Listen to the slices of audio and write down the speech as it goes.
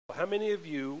how many of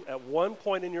you at one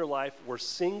point in your life were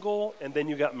single and then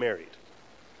you got married?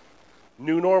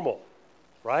 New normal,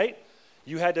 right?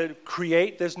 You had to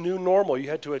create this new normal.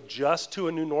 You had to adjust to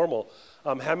a new normal.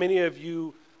 How many of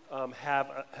you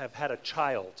have had a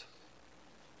child?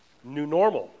 New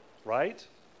normal, right?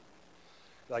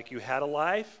 Like you had a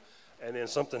life, and then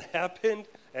something happened,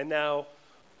 and now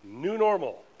new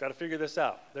normal. Got to figure this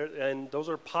out. And those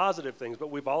are positive things, but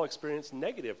we've all experienced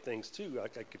negative things too.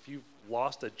 Like if you've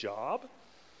lost a job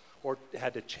or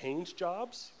had to change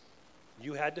jobs,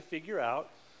 you had to figure out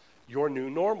your new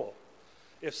normal.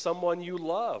 If someone you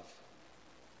love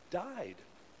died,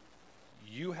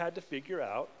 you had to figure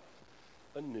out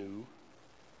a new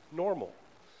normal.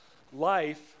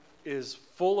 Life is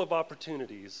full of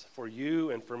opportunities for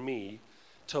you and for me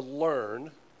to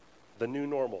learn the new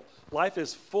normal. Life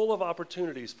is full of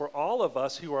opportunities for all of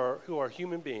us who are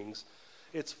human beings.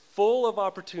 It's full of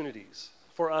opportunities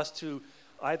for us to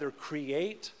either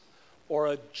create or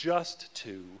adjust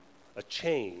to a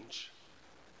change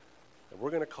that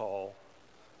we're going to call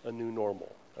a new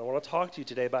normal. I want to talk to you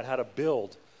today about how to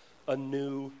build a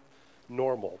new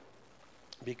normal,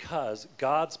 because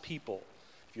God's people,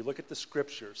 if you look at the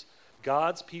scriptures,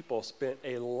 God's people spent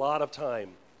a lot of time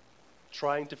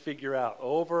trying to figure out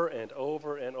over and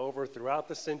over and over throughout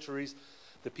the centuries.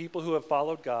 The people who have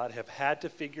followed God have had to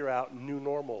figure out new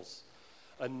normals,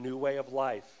 a new way of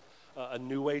life, a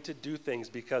new way to do things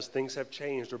because things have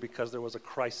changed or because there was a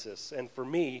crisis. And for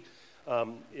me,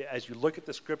 as you look at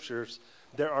the scriptures,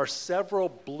 there are several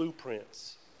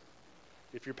blueprints.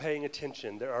 If you're paying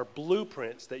attention, there are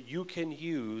blueprints that you can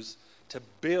use to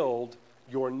build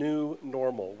your new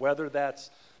normal, whether that's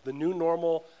the new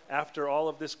normal after all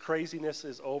of this craziness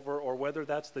is over, or whether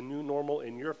that's the new normal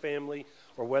in your family,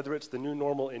 or whether it's the new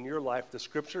normal in your life. The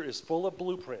scripture is full of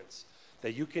blueprints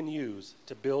that you can use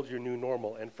to build your new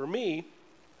normal. And for me,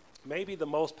 maybe the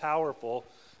most powerful,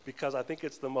 because I think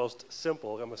it's the most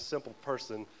simple, I'm a simple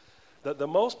person, the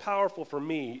most powerful for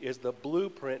me is the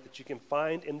blueprint that you can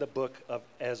find in the book of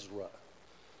Ezra.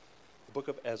 The book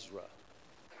of Ezra.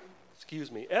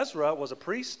 Ezra was a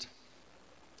priest.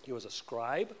 He was a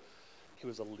scribe. He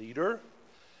was a leader.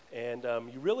 And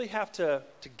you really have to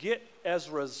get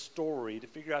Ezra's story, to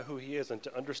figure out who he is and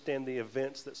to understand the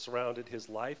events that surrounded his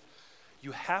life,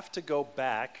 you have to go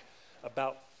back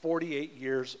about 48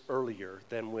 years earlier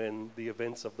than when the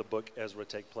events of the book Ezra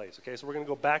take place. Okay, so we're going to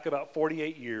go back about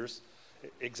 48 years,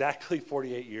 exactly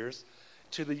 48 years,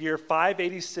 to the year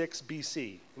 586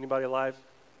 BC. Anybody alive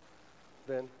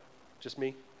then? Just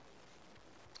me?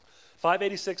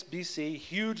 586 BC,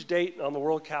 huge date on the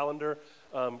world calendar.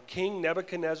 King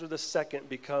Nebuchadnezzar II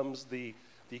becomes the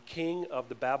king of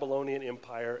the Babylonian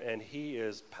Empire, and he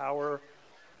is power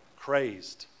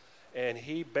crazed. And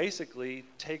he basically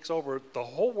takes over the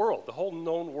whole world, the whole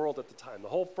known world at the time. The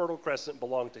whole Fertile Crescent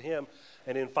belonged to him.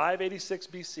 And in 586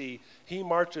 BC, he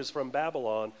marches from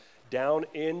Babylon down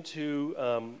into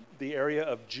the area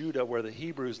of Judah where the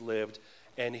Hebrews lived,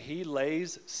 and he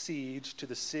lays siege to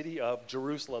the city of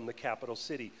Jerusalem, the capital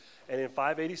city. And in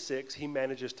 586, he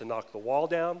manages to knock the wall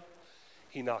down,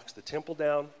 he knocks the temple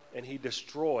down, and he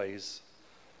destroys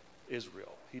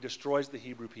Israel. He destroys the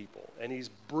Hebrew people. And he's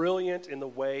brilliant in the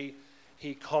way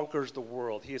he conquers the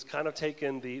world. He has kind of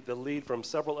taken the lead from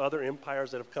several other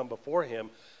empires that have come before him.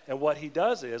 And what he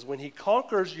does is, when he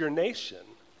conquers your nation,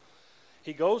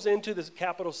 he goes into the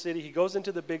capital city, he goes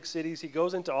into the big cities, he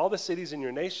goes into all the cities in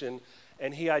your nation,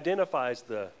 and he identifies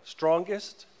the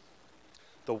strongest,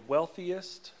 the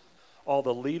wealthiest, all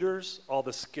the leaders, all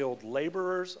the skilled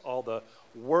laborers, all the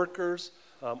workers,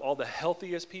 all the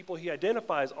healthiest people. He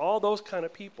identifies all those kind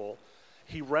of people.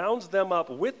 He rounds them up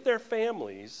with their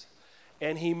families,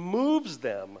 and he moves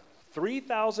them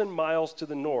 3,000 miles to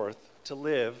the north to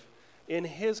live in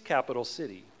his capital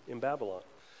city in Babylon,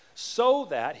 so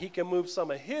that he can move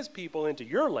some of his people into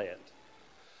your land,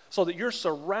 so that you're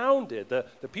surrounded.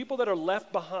 The people that are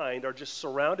left behind are just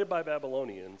surrounded by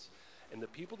Babylonians, and the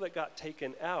people that got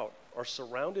taken out are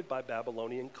surrounded by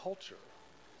Babylonian culture.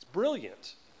 It's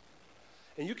brilliant.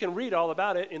 And you can read all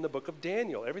about it in the book of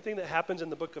Daniel. Everything that happens in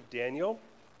the book of Daniel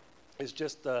is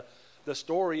just the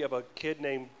story of a kid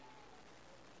named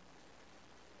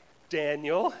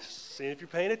Daniel. See if you're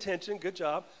paying attention. Good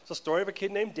job. It's a story of a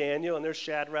kid named Daniel, and there's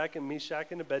Shadrach and Meshach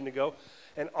and Abednego.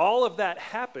 And all of that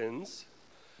happens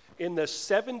in the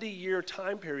 70-year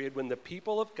time period when the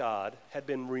people of God had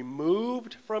been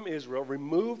removed from Israel,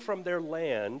 removed from their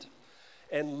land,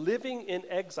 and living in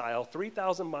exile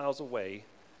 3,000 miles away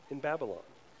in Babylon.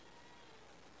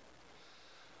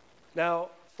 Now,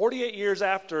 48 years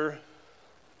after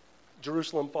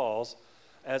Jerusalem falls,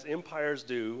 as empires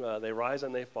do, they rise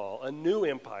and they fall. A new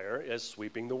empire is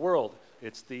sweeping the world.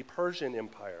 It's the Persian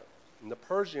Empire. And the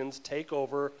Persians take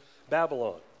over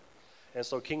Babylon. And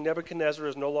so King Nebuchadnezzar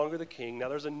is no longer the king. Now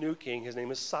there's a new king. His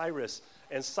name is Cyrus.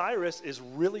 And Cyrus is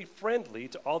really friendly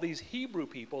to all these Hebrew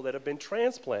people that have been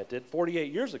transplanted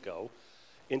 48 years ago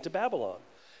into Babylon.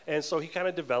 And so he kind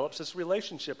of develops this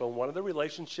relationship. And one of the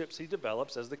relationships he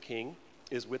develops as the king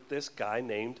is with this guy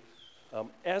named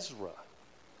Ezra,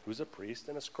 who's a priest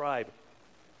and a scribe.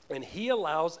 And he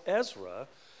allows Ezra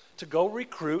to go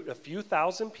recruit a few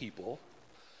thousand people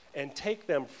and take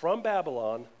them from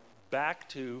Babylon back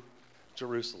to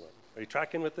Jerusalem. Are you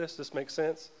tracking with this? This makes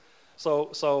sense?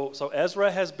 So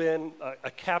Ezra has been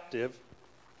a captive.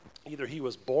 Either he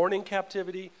was born in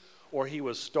captivity or he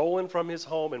was stolen from his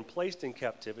home and placed in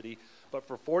captivity. But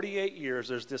for 48 years,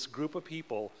 there's this group of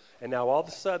people, and now all of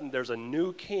a sudden there's a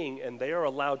new king, and they are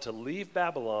allowed to leave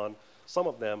Babylon, some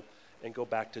of them, and go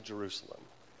back to Jerusalem.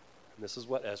 And this is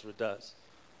what Ezra does.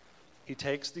 He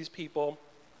takes these people.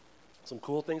 Some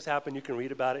cool things happen. You can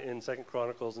read about it in 2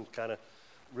 Chronicles, and kind of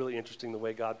really interesting the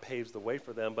way God paves the way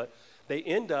for them. But they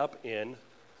end up in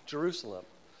Jerusalem.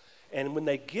 And when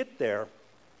they get there,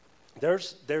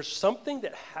 there's something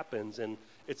that happens, and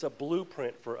it's a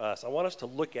blueprint for us. I want us to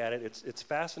look at it. It's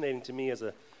fascinating to me as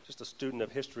just a student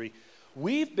of history.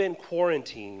 We've been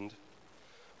quarantined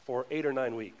for 8 or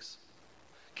 9 weeks.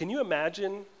 Can you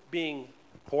imagine being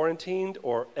quarantined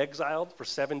or exiled for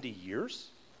 70 years?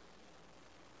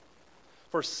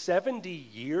 For 70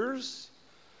 years,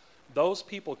 those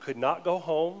people could not go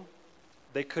home.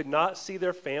 They could not see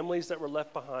their families that were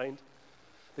left behind.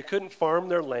 They couldn't farm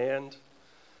their land.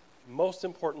 Most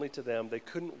importantly to them, they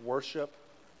couldn't worship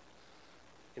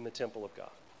in the temple of God.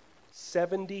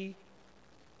 70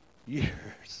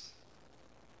 years.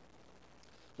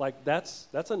 Like that's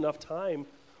enough time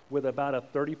with about a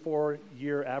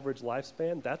 34-year average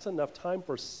lifespan. That's enough time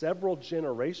for several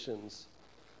generations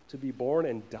to be born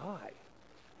and die,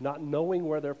 not knowing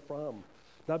where they're from,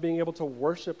 not being able to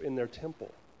worship in their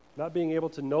temple, not being able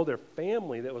to know their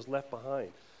family that was left behind.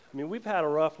 I mean, we've had a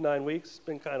rough 9 weeks. It's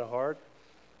been kind of hard.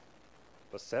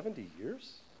 But 70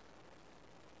 years?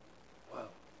 Wow.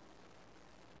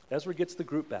 Ezra gets the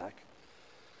group back.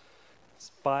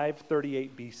 It's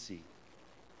 538 BC.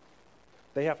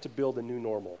 They have to build a new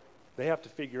normal. They have to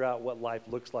figure out what life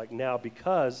looks like now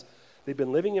because they've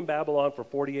been living in Babylon for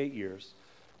 48 years.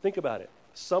 Think about it.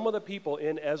 Some of the people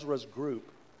in Ezra's group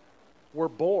were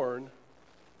born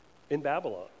in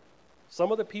Babylon.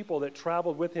 Some of the people that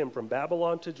traveled with him from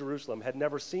Babylon to Jerusalem had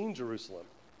never seen Jerusalem.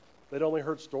 They'd only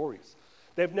heard stories.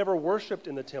 They've never worshiped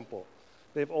in the temple.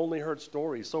 They've only heard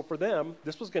stories. So for them,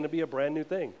 this was going to be a brand new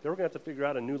thing. They were going to have to figure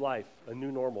out a new life, a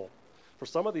new normal. For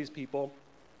some of these people,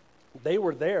 they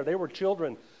were there. They were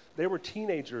children. They were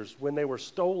teenagers when they were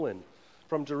stolen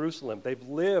from Jerusalem. They've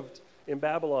lived in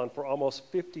Babylon for almost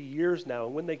 50 years now.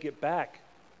 And when they get back,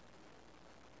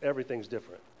 everything's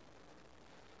different.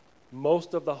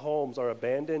 Most of the homes are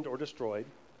abandoned or destroyed.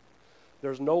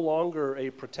 There's no longer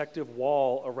a protective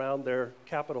wall around their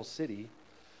capital city.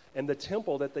 And the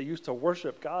temple that they used to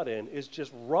worship God in is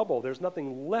just rubble. There's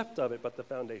nothing left of it but the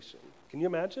foundation. Can you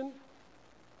imagine?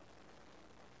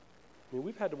 I mean,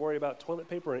 we've had to worry about toilet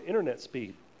paper and internet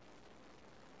speed.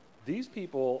 These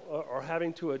people are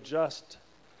having to adjust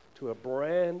to a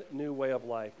brand new way of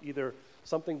life, either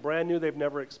something brand new they've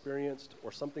never experienced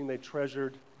or something they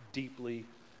treasured deeply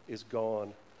is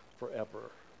gone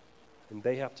forever. And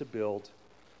they have to build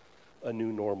a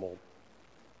new normal.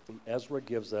 And Ezra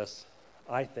gives us,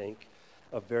 I think,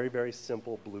 a very, very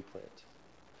simple blueprint.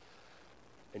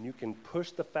 And you can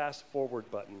push the fast forward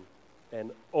button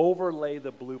and overlay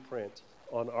the blueprint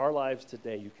on our lives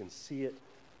today. You can see it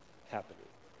happening.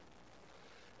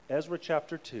 Ezra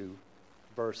chapter 2,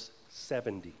 verse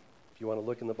 70. If you want to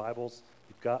look in the Bibles,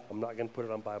 I'm not going to put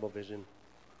it on Bible Vision.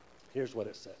 Here's what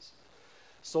it says.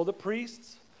 So the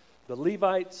priests, the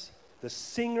Levites, the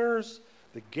singers,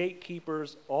 the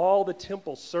gatekeepers, all the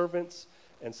temple servants,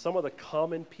 and some of the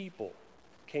common people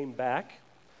came back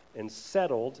and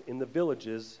settled in the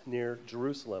villages near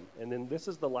Jerusalem. And then this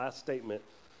is the last statement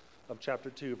of chapter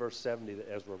 2, verse 70 that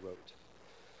Ezra wrote.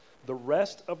 The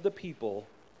rest of the people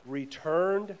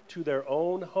returned to their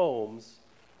own homes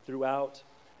throughout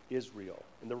Israel.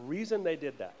 And the reason they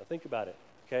did that, now think about it,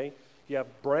 okay? You have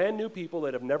brand new people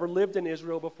that have never lived in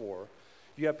Israel before.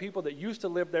 You have people that used to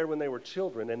live there when they were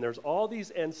children, and there's all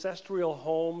these ancestral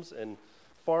homes and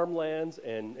farmlands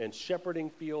and shepherding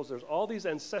fields. There's all these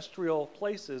ancestral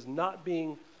places not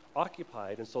being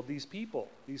occupied. And so these people,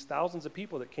 these thousands of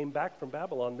people that came back from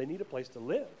Babylon, they need a place to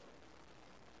live.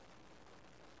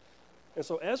 And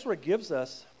so Ezra gives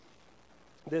us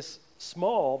this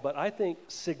small, but I think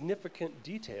significant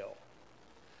detail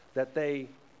that they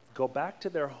go back to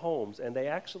their homes, and they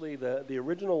actually, the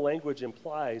original language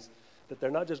implies that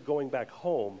they're not just going back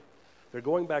home, they're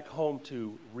going back home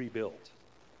to rebuild.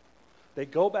 They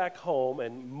go back home,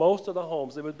 and most of the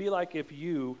homes, it would be like if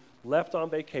you left on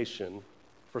vacation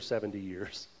for 70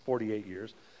 years, 48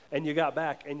 years, and you got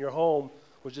back and your home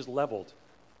was just leveled.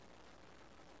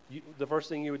 The first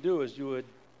thing you would do is you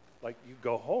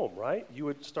go home, right? You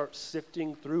would start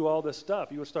sifting through all this stuff.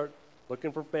 You would start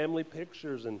looking for family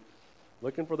pictures and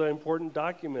looking for the important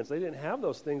documents. They didn't have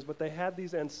those things, but they had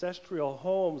these ancestral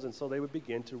homes, and so they would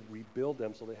begin to rebuild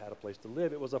them so they had a place to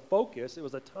live. It was a focus. It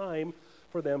was a time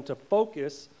for them to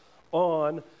focus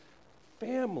on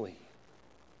family.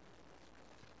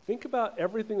 Think about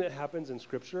everything that happens in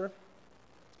Scripture.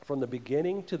 From the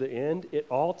beginning to the end, it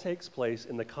all takes place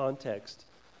in the context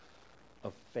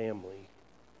of family.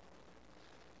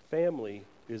 Family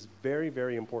is very,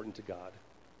 very important to God.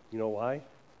 You know why?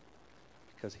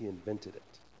 Because he invented it.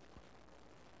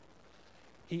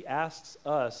 He asks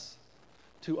us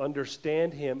to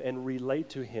understand him and relate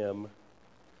to him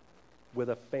with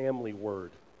a family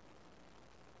word,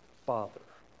 Father.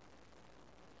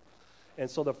 And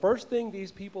so the first thing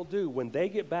these people do when they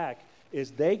get back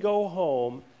is they go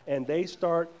home and they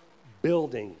start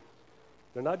building.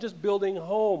 They're not just building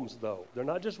homes, though. They're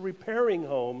not just repairing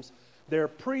homes. They're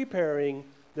preparing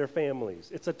their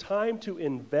families. It's a time to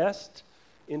invest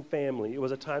in family. It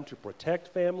was a time to protect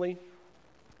family.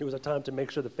 It was a time to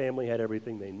make sure the family had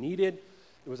everything they needed.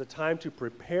 It was a time to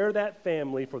prepare that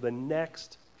family for the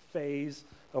next phase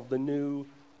of the new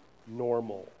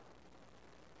normal.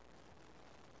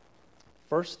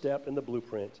 First step in the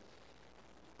blueprint,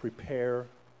 prepare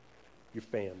your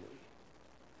family.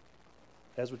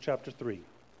 Ezra chapter 3.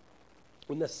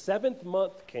 When the 7th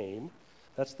month came,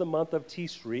 that's the month of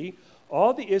Tishri,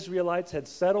 all the Israelites had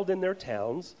settled in their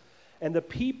towns, and the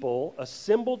people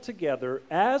assembled together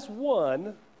as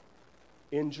one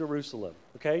in Jerusalem.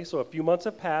 Okay, so a few months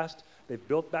have passed. They've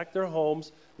built back their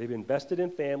homes. They've invested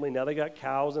in family. Now they got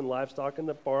cows and livestock, and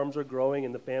the farms are growing,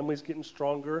 and the family's getting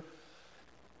stronger.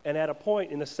 And at a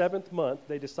point in the 7th month,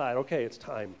 they decide, okay, it's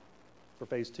time for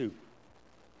phase 2.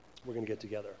 We're going to get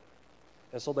together.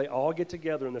 And so they all get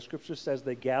together, and the scripture says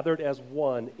they gathered as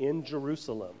one in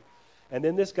Jerusalem. And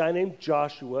then this guy named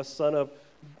Joshua, son of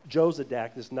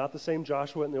Jozadak, this is not the same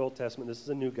Joshua in the Old Testament, this is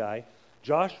a new guy.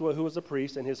 Joshua, who was a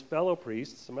priest, and his fellow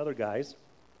priests, some other guys,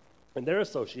 and their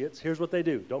associates, here's what they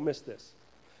do. Don't miss this.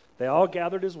 They all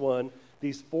gathered as one.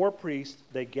 These 4 priests,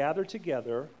 they gathered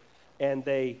together, and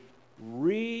they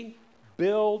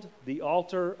rebuild the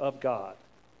altar of God.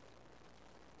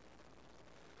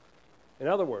 In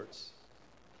other words,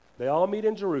 they all meet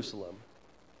in Jerusalem.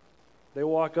 They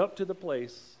walk up to the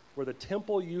place where the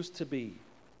temple used to be.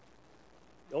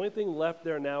 The only thing left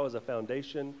there now is a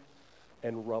foundation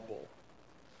and rubble.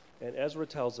 And Ezra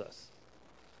tells us,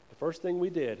 the first thing we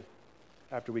did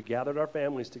after we gathered our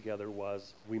families together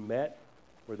was we met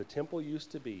where the temple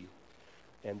used to be,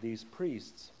 and these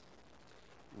priests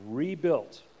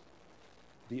rebuilt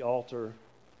the altar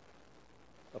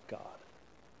of God.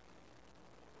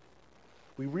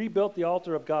 We rebuilt the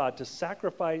altar of God to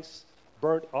sacrifice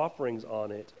burnt offerings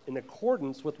on it in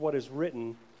accordance with what is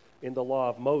written in the law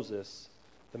of Moses,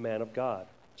 the man of God.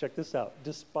 Check this out.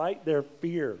 Despite their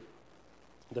fear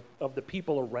of the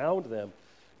people around them,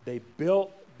 they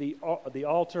built the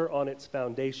altar on its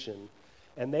foundation,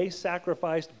 and they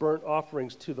sacrificed burnt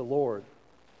offerings to the Lord,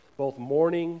 both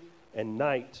morning and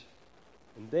night.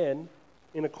 And then,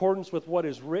 in accordance with what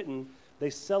is written, they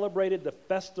celebrated the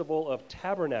festival of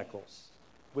tabernacles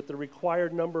with the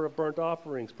required number of burnt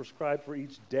offerings prescribed for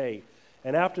each day.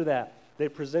 And after that, they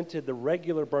presented the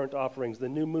regular burnt offerings, the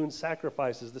new moon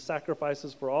sacrifices, the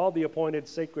sacrifices for all the appointed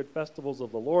sacred festivals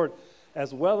of the Lord,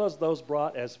 as well as those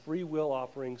brought as free will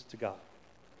offerings to God.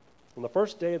 On the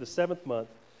first day of the 7th month,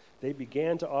 they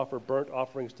began to offer burnt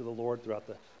offerings to the Lord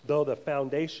though the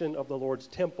foundation of the Lord's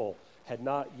temple had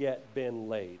not yet been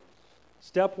laid.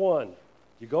 Step 1,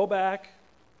 you go back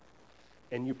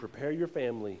and you prepare your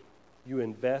family. You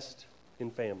invest in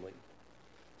family.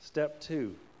 Step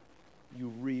 2,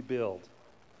 you rebuild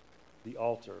the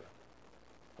altar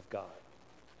of God.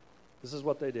 This is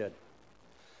what they did.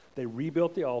 They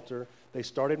rebuilt the altar. They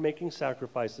started making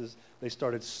sacrifices. They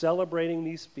started celebrating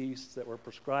these feasts that were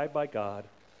prescribed by God,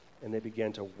 and they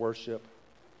began to worship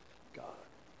God.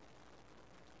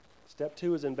 Step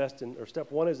 1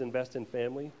 is invest in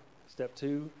family. Step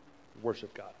 2,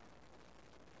 worship God.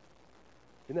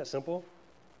 Isn't that simple?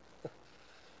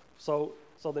 So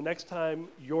So the next time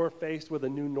you're faced with a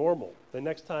new normal, the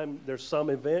next time there's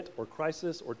some event or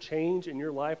crisis or change in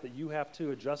your life that you have to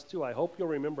adjust to, I hope you'll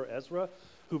remember Ezra,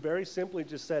 who very simply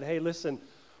just said, hey, listen,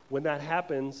 when that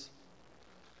happens,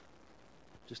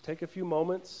 just take a few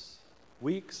moments,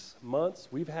 weeks, months,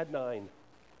 we've had 9,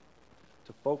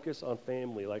 to focus on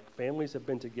family. Like families have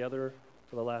been together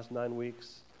for the last 9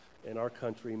 weeks in our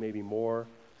country, maybe more,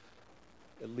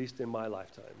 at least in my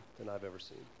lifetime, than I've ever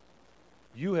seen.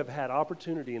 You have had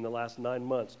opportunity in the last 9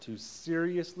 months to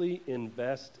seriously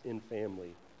invest in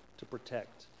family, to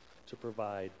protect, to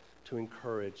provide, to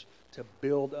encourage, to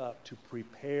build up, to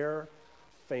prepare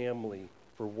family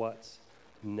for what's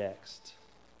next.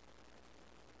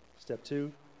 Step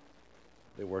 2,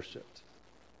 they worshiped.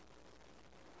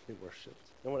 They worshiped.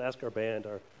 I want to ask our band,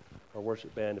 our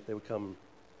worship band, if they would come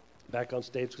back on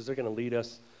stage, because they're going to lead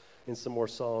us in some more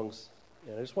songs.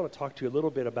 And I just want to talk to you a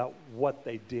little bit about what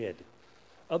they did.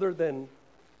 Other than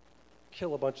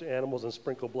kill a bunch of animals and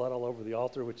sprinkle blood all over the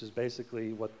altar, which is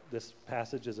basically what this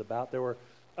passage is about, there were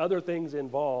other things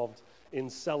involved in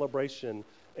celebration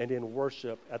and in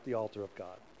worship at the altar of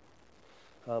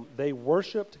God. They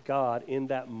worshiped God in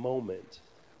that moment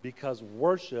because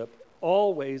worship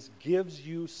always gives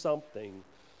you something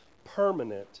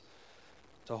permanent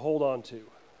to hold on to.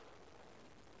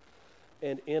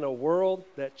 And in a world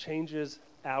that changes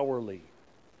hourly,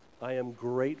 I am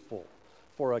grateful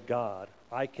for a God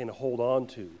I can hold on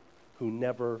to who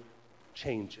never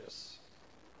changes.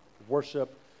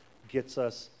 Worship gets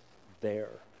us there.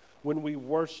 When we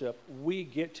worship, we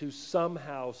get to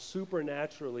somehow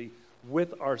supernaturally,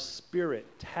 with our spirit,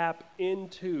 tap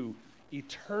into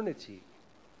eternity.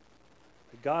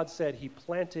 God said He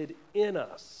planted in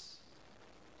us.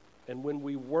 And when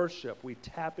we worship, we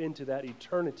tap into that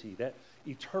eternity, that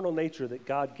eternal nature that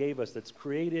God gave us that's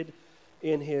created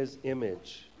in His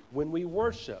image. When we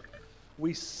worship,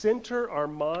 we center our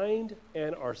mind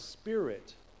and our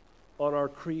spirit on our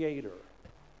Creator,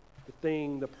 the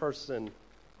thing, the person,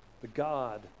 the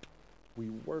God we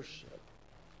worship.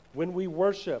 When we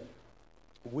worship,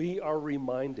 we are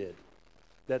reminded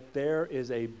that there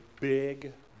is a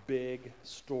big, big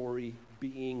story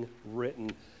being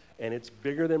written, and it's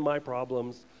bigger than my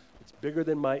problems, it's bigger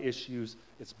than my issues,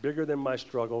 it's bigger than my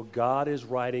struggle. God is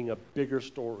writing a bigger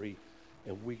story,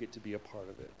 and we get to be a part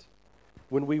of it.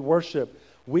 When we worship,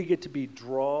 we get to be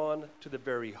drawn to the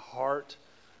very heart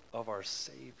of our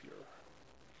Savior.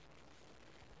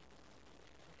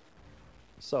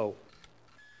 So,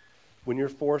 when you're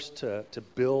forced to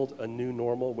build a new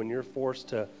normal, when you're forced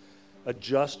to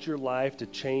adjust your life, to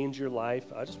change your life,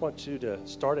 I just want you to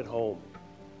start at home.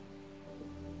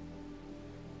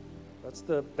 That's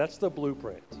the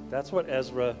blueprint. That's what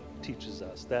Ezra teaches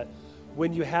us, that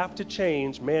when you have to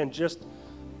change, man, just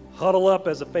huddle up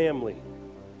as a family.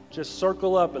 Just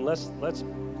circle up and let's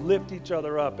lift each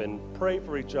other up and pray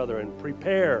for each other and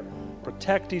prepare,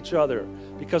 protect each other,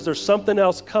 because there's something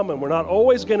else coming. We're not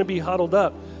always going to be huddled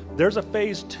up. There's a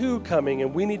phase 2 coming,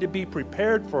 and we need to be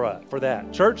prepared for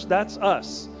that. Church, that's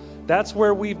us. That's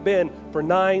where we've been for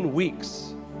 9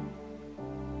 weeks.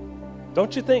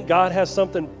 Don't you think God has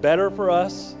something better for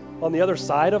us on the other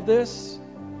side of this?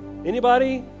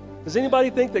 Anybody? Does anybody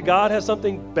think that God has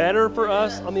something better for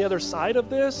us on the other side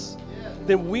of this?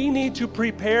 Then we need to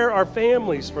prepare our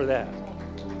families for that.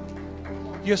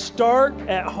 You start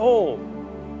at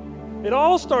home. It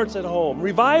all starts at home.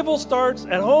 Revival starts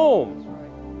at home.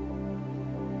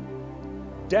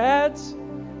 Dads,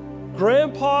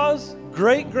 grandpas,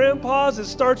 great-grandpas, it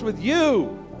starts with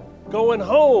you going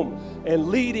home and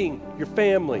leading your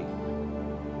family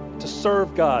to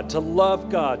serve God, to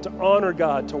love God, to honor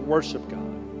God, to worship God.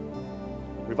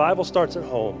 Revival starts at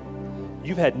home.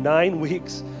 You've had 9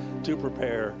 weeks to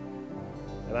prepare,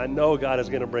 and I know God is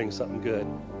going to bring something good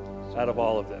out of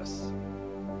all of this.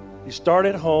 You start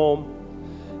at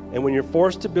home, and when you're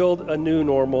forced to build a new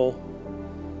normal,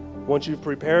 once you've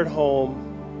prepared home,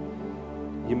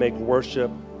 you make worship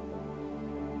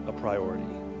a priority.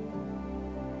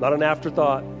 Not an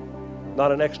afterthought,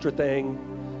 not an extra thing,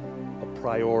 a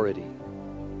priority.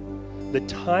 The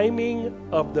timing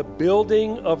of the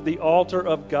building of the altar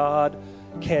of God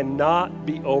cannot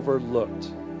be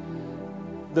overlooked.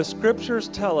 The scriptures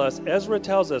tell us, Ezra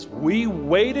tells us, we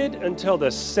waited until the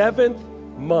 7th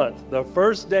month, the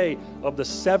first day of the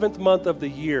 7th month of the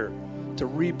year, to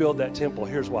rebuild that temple.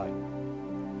 Here's why.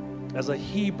 As a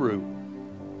Hebrew,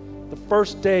 the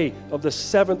first day of the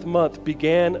 7th month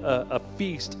began a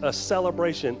feast, a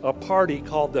celebration, a party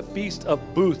called the Feast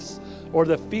of Booths, or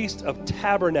the Feast of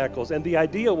Tabernacles. And the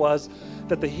idea was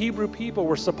that the Hebrew people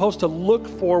were supposed to look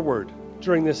forward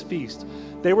during this feast.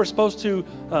 They were supposed to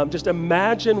just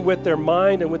imagine with their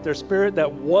mind and with their spirit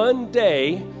that one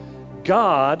day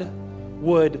God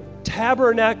would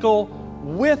tabernacle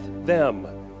with them.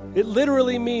 It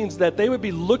literally means that they would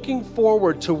be looking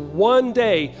forward to one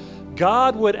day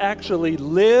God would actually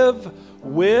live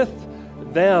with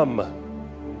them.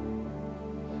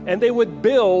 And they would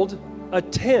build a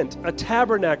tent, a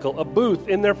tabernacle, a booth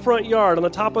in their front yard on the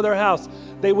top of their house.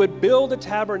 They would build a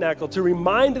tabernacle to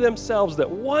remind themselves that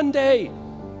one day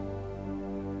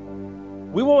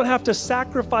we won't have to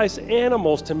sacrifice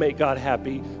animals to make God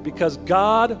happy because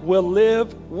God will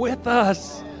live with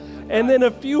us. And then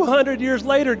a few hundred years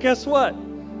later, guess what?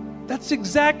 That's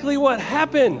exactly what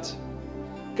happened.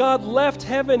 God left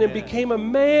heaven and became a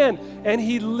man, and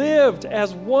he lived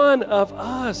as one of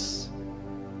us.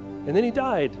 And then he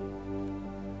died.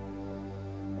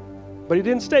 But he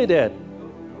didn't stay dead.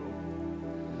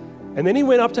 And then he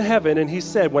went up to heaven and he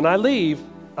said, when I leave,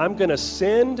 I'm going to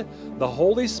send the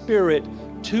Holy Spirit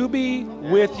to be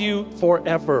with you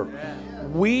forever.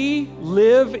 We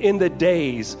live in the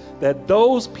days that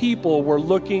those people were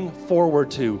looking forward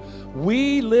to.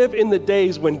 We live in the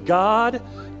days when God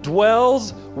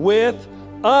dwells with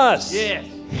us. Yes.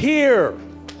 Here,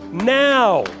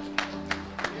 now.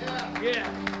 Yeah.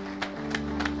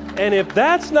 And if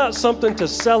that's not something to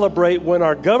celebrate when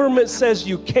our government says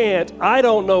you can't, I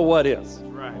don't know what is.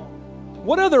 Right.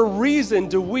 What other reason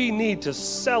do we need to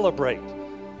celebrate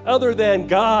other than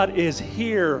God is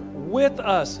here with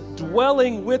us,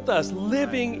 dwelling with us,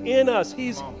 living in us?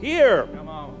 He's here. Come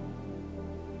on.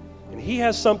 And he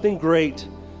has something great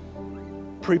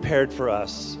prepared for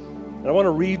us. And I want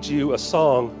to read you a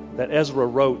song that Ezra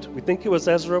wrote. We think it was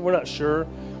Ezra. We're not sure.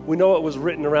 We know it was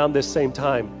written around this same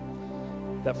time.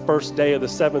 That first day of the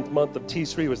 7th month of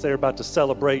Tisri was they're about to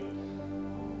celebrate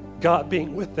God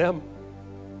being with them.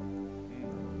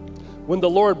 When the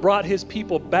Lord brought his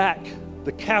people back,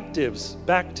 the captives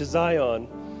back to Zion,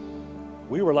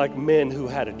 we were like men who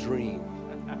had a dream.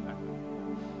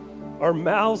 Our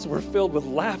mouths were filled with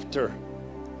laughter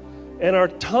and our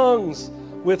tongues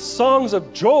with songs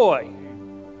of joy.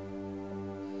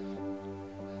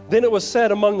 Then it was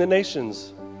said among the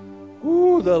nations,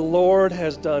 ooh, the Lord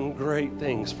has done great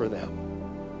things for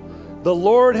them. The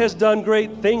Lord has done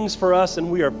great things for us, and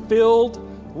we are filled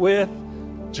with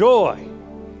joy.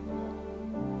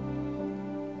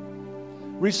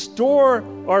 Restore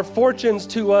our fortunes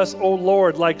to us, O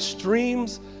Lord, like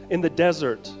streams in the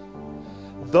desert.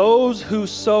 Those who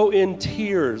sow in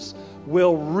tears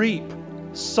will reap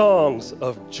songs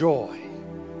of joy.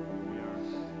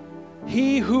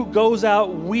 He who goes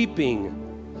out weeping,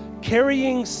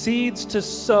 carrying seeds to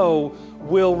sow,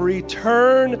 will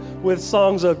return with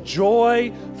songs of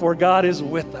joy, for God is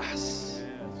with us.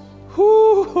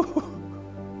 Whoo!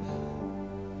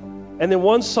 And then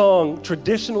one song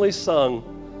traditionally sung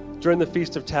during the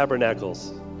Feast of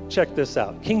Tabernacles. Check this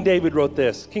out. King David wrote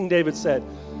this. King David said,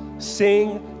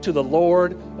 sing to the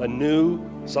Lord a new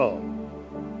song.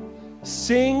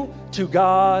 Sing to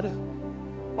God,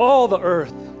 all the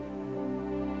earth.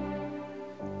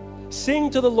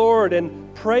 Sing to the Lord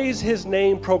and praise his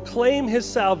name. Proclaim his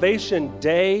salvation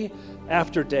day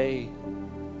after day.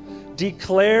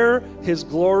 Declare his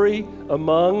glory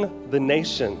among the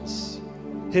nations,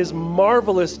 his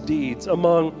marvelous deeds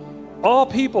among all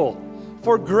people.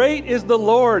 For great is the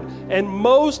Lord and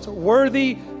most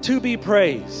worthy to be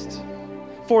praised.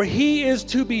 For he is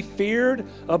to be feared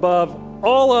above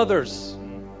all others.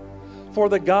 For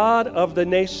the God of the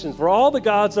nations, for all the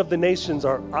gods of the nations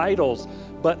are idols,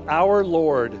 but our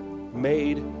Lord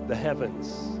made the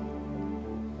heavens.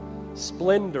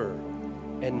 Splendor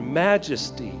and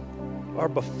majesty are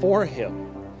before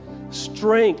him.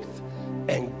 Strength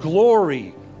and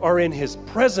glory are in his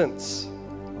presence.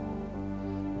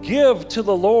 Give to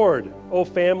the Lord, O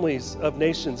families of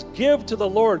nations. Give to the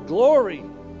Lord glory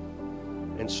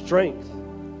and strength.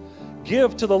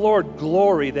 Give to the Lord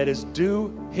glory that is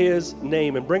due his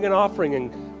name. And bring an offering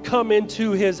and come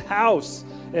into his house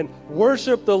and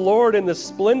worship the Lord in the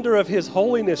splendor of his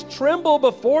holiness. Tremble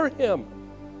before him,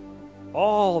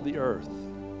 all the earth.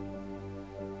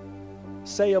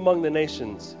 Say among the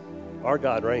nations, our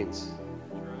God reigns.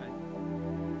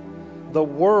 The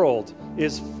world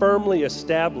is firmly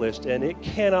established and it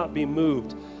cannot be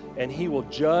moved, and he will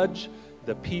judge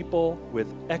the people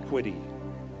with equity.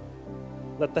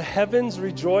 Let the heavens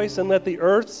rejoice and let the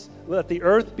earth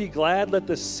be glad. Let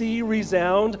the sea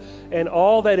resound and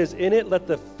all that is in it. Let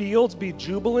the fields be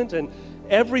jubilant and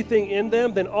everything in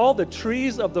them. Then all the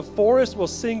trees of the forest will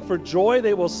sing for joy.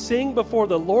 They will sing before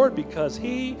the Lord because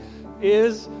he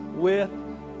is with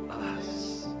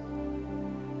us.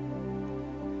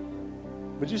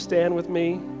 Would you stand with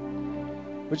me?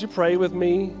 Would you pray with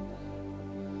me?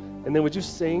 And then would you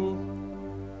sing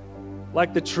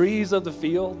like the trees of the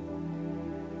field,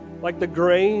 like the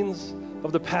grains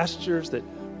of the pastures that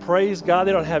praise God?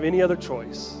 They don't have any other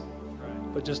choice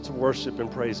but just to worship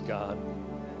and praise God.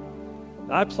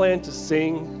 I plan to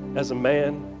sing as a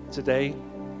man today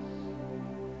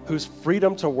whose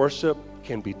freedom to worship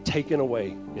can be taken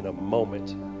away in a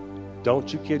moment.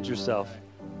 Don't you kid yourself.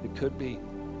 It could be.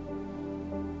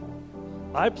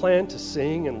 I plan to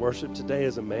sing and worship today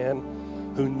as a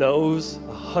man who knows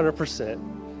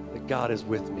 100% that God is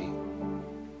with me,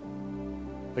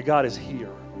 that God is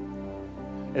here,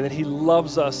 and that He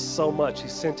loves us so much. He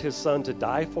sent His Son to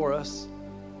die for us,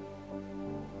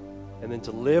 and then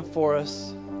to live for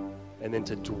us, and then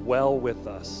to dwell with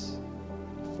us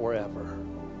forever.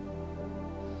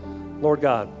 Lord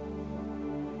God,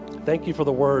 thank you for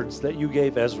the words that you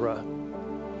gave Ezra.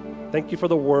 Thank you for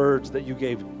the words that you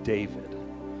gave David.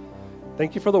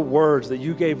 Thank you for the words that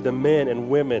you gave the men and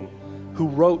women who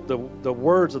wrote the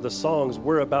words of the songs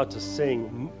we're about to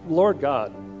sing. Lord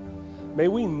God, may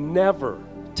we never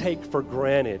take for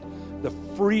granted the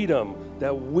freedom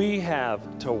that we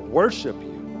have to worship you.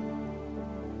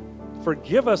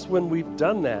 Forgive us when we've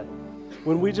done that,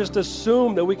 when we just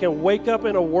assume that we can wake up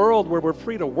in a world where we're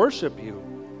free to worship you.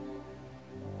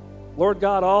 Lord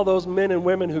God, all those men and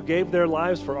women who gave their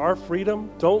lives for our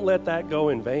freedom, don't let that go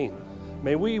in vain.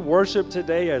 May we worship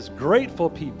today as grateful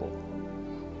people,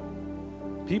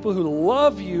 people who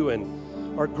love you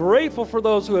and are grateful for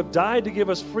those who have died to give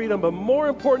us freedom. But more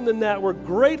important than that, we're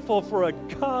grateful for a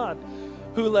God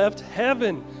who left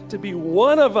heaven to be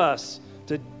one of us,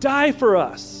 to die for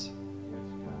us,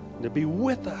 and to be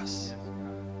with us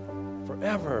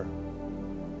forever.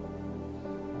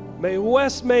 May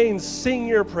West Main sing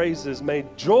your praises. May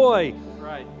joy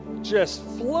just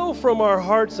flow from our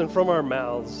hearts and from our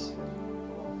mouths.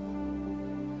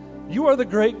 You are the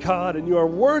great God, and you are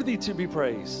worthy to be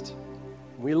praised.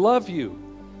 We love you.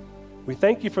 We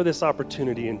thank you for this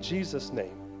opportunity in Jesus'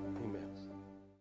 name.